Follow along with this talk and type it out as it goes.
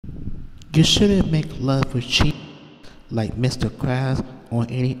You shouldn't make love with cheap like Mr. Krabs or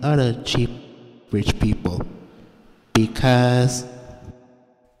any other cheap rich people because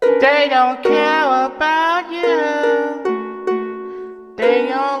they don't care about you.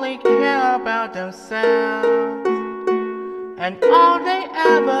 They only care about themselves. And all they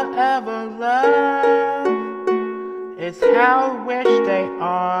ever love is how rich they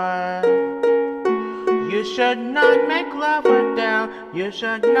are. You should not make love with them. You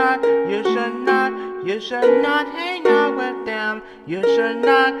should not hang out with them. You should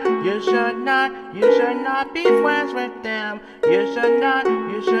not be friends with them. You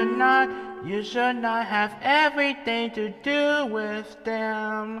should not have everything to do with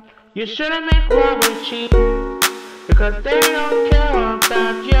them. You shouldn't make love with cheap because they don't care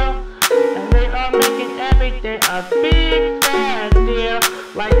about you. And they are making everything a big fat deal.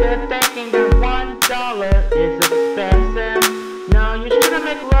 Like they're thinking that $1 is expensive. No, you shouldn't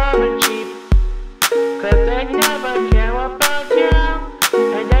make love with cheap, cause they never care about you.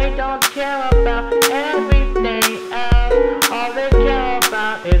 And they don't care about everything else. All they care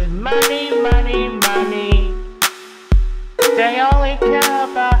about is money. They only care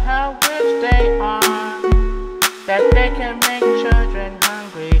about how rich they are, that they can make children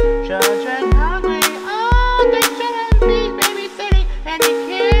hungry. Oh, they shouldn't be babysitting any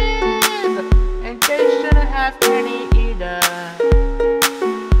kids, and they shouldn't have any either.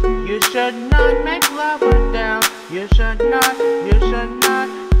 You should not make love with them. You should not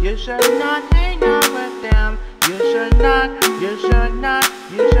hang out with them. You should not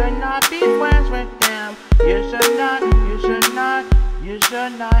be friends with them. You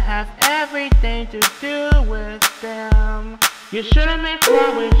should not have everything to do with them. You shouldn't make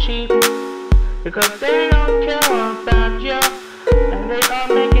love with cheap, because they don't care about you. And they are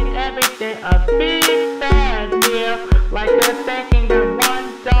making everything a big fat deal. Like they're thinking that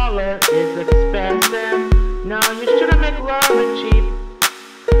 $1 is expensive. No, you shouldn't make love with cheap,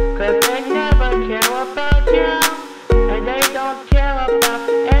 cause they never care about you. And they don't care about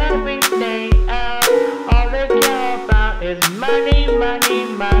everything else. All they care about is money.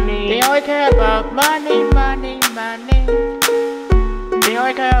 They only care about money. They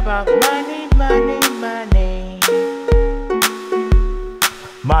only care about money.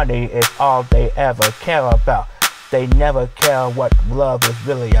 Money is all they ever care about. They never care what love is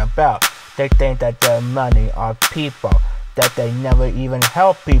really about. They think that their money are people, that they never even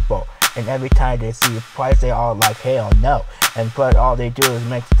help people. And every time they see a price, they all like, hell no. But all they do is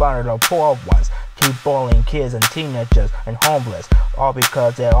make fun of the poor ones, keep bullying kids and teenagers and homeless, all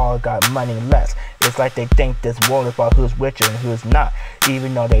because they all got money less. It's like they think this world is about who's richer and who's not,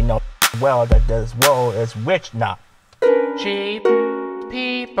 even though they know well that this world is rich not. Cheap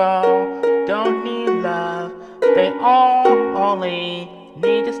people don't need love. They all only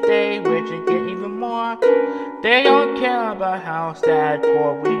need to stay rich and get even more. They don't care about how sad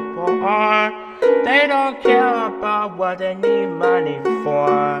poor people are. They don't care about what they need money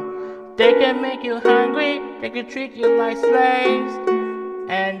for. They can make you hungry, they can treat you like slaves,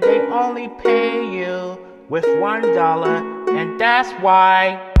 and they only pay you with $1. And that's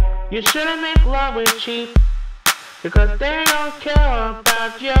why you shouldn't make love with cheap, because they don't care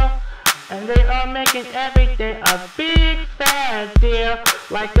about you. And they are making everything a big fat deal.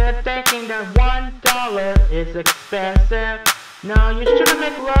 Like they're thinking that $1 is expensive. No, you shouldn't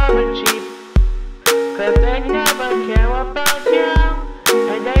make love with cheap, cause they never care about you.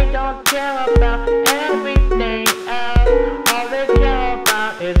 And they don't care about everything else. All they care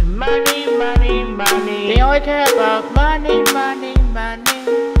about is money. They only care about money.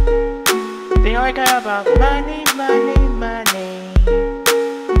 They only care about money.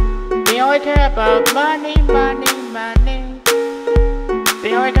 They only care about money.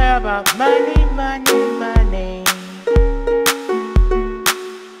 They only care about money.